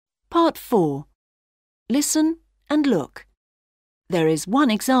Part 4. Listen and look. There is one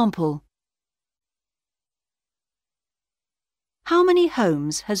example. How many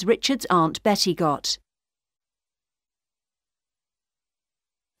homes has Richard's Aunt Betty got?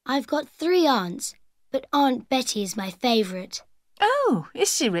 I've got 3 aunts, but Aunt Betty is my favourite. Oh,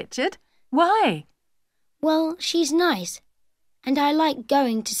 is she, Richard? Why? Well, she's nice, and I like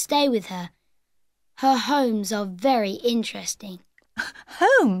going to stay with her. Her homes are very interesting.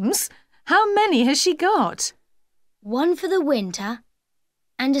 Homes? How many has she got? 1 for the winter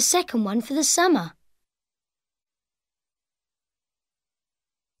and a second one for the summer.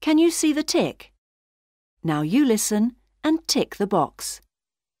 Can you see the tick? Now you listen and tick the box.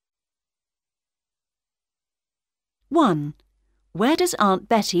 1. Where does Aunt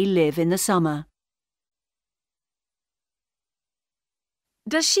Betty live in the summer?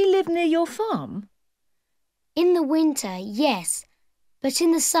 Does she live near your farm? In the winter, yes, but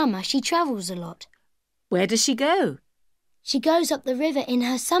in the summer she travels a lot. Where does she go? She goes up the river in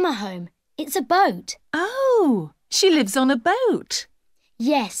her summer home. It's a boat. Oh, she lives on a boat.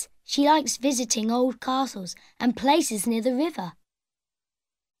 Yes, she likes visiting old castles and places near the river.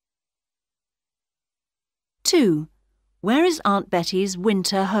 2. Where is Aunt Betty's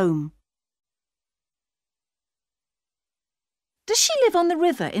winter home? Does she live on the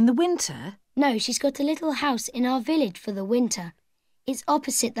river in the winter? No, she's got a little house in our village for the winter. It's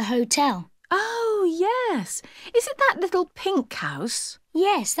opposite the hotel. Oh, yes. Is it that little pink house?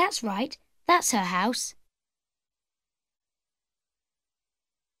 Yes, that's right. That's her house.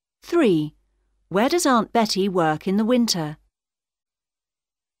 3. Where does Aunt Betty work in the winter?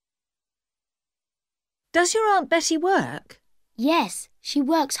 Does your Aunt Betty work? Yes, she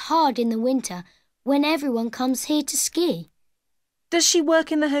works hard in the winter when everyone comes here to ski. Does she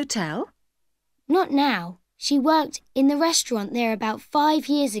work in the hotel? Not now. She worked in the restaurant there about 5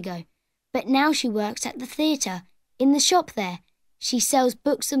 years ago, but now she works at the theatre, in the shop there. She sells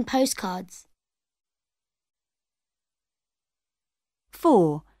books and postcards.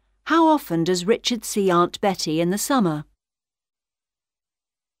 4. How often does Richard see Aunt Betty in the summer?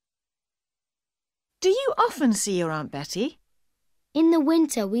 Do you often see your Aunt Betty? In the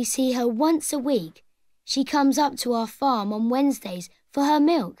winter, we see her once a week. She comes up to our farm on Wednesdays for her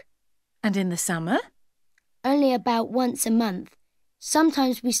milk. And in the summer? Only about once a month.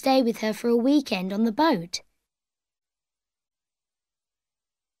 Sometimes we stay with her for a weekend on the boat.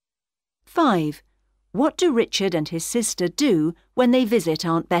 5. What do Richard and his sister do when they visit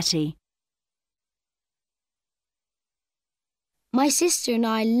Aunt Betty? My sister and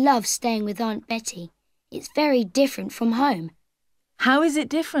I love staying with Aunt Betty. It's very different from home. How is it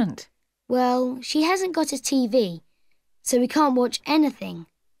different? Well, she hasn't got a TV, so we can't watch anything.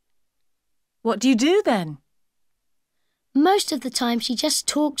 What do you do then? Most of the time she just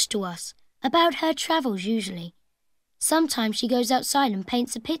talks to us, about her travels usually. Sometimes she goes outside and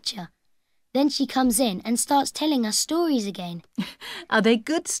paints a picture. Then she comes in and starts telling us stories again. Are they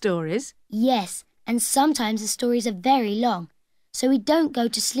good stories? Yes, and sometimes the stories are very long, so we don't go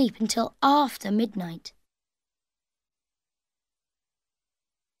to sleep until after midnight.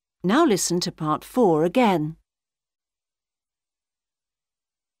 Now listen to part 4 again.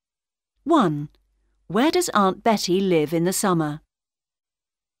 1. Where does Aunt Betty live in the summer?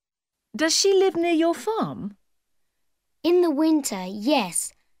 Does she live near your farm? In the winter,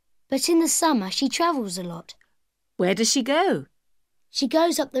 yes, but in the summer she travels a lot. Where does she go? She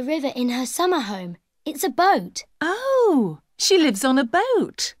goes up the river in her summer home. It's a boat. Oh, she lives on a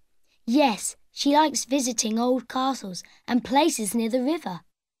boat. Yes, she likes visiting old castles and places near the river.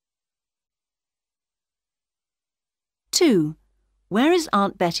 2. Where is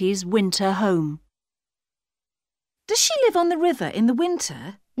Aunt Betty's winter home? Does she live on the river in the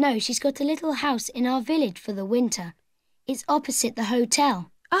winter? No, she's got a little house in our village for the winter. It's opposite the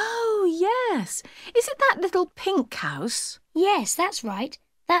hotel. Oh, yes. Is it that little pink house? Yes, that's right.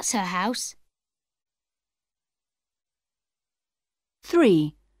 That's her house.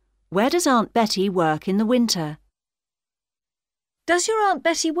 3. Where does Aunt Betty work in the winter? Does your Aunt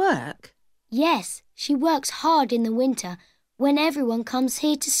Betty work? Yes, she works hard in the winter when everyone comes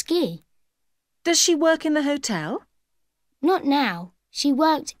here to ski. Does she work in the hotel? Not now. She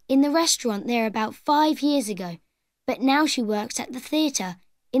worked in the restaurant there about 5 years ago, but now she works at the theatre,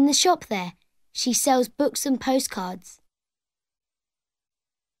 in the shop there. She sells books and postcards.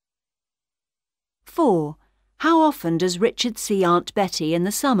 4. How often does Richard see Aunt Betty in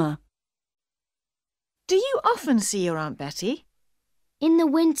the summer? Do you often see your Aunt Betty? In the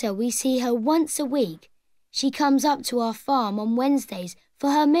winter, we see her once a week. She comes up to our farm on Wednesdays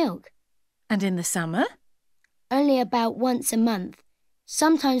for her milk. And in the summer? Only about once a month.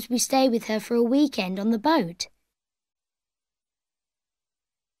 Sometimes we stay with her for a weekend on the boat.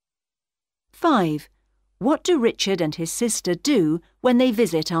 5. What do Richard and his sister do when they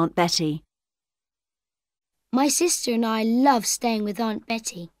visit Aunt Betty? My sister and I love staying with Aunt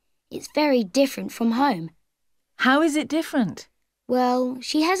Betty. It's very different from home. How is it different? Well,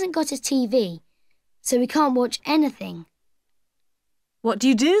 she hasn't got a TV, so we can't watch anything. What do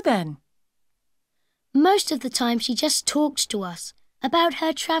you do then? Most of the time she just talks to us, about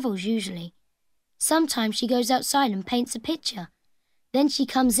her travels usually. Sometimes she goes outside and paints a picture. Then she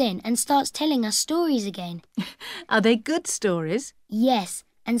comes in and starts telling us stories again. Are they good stories? Yes,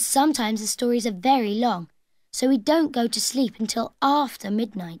 and sometimes the stories are very long, so we don't go to sleep until after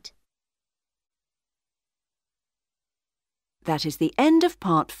midnight. That is the end of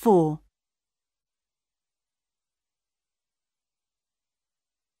part 4.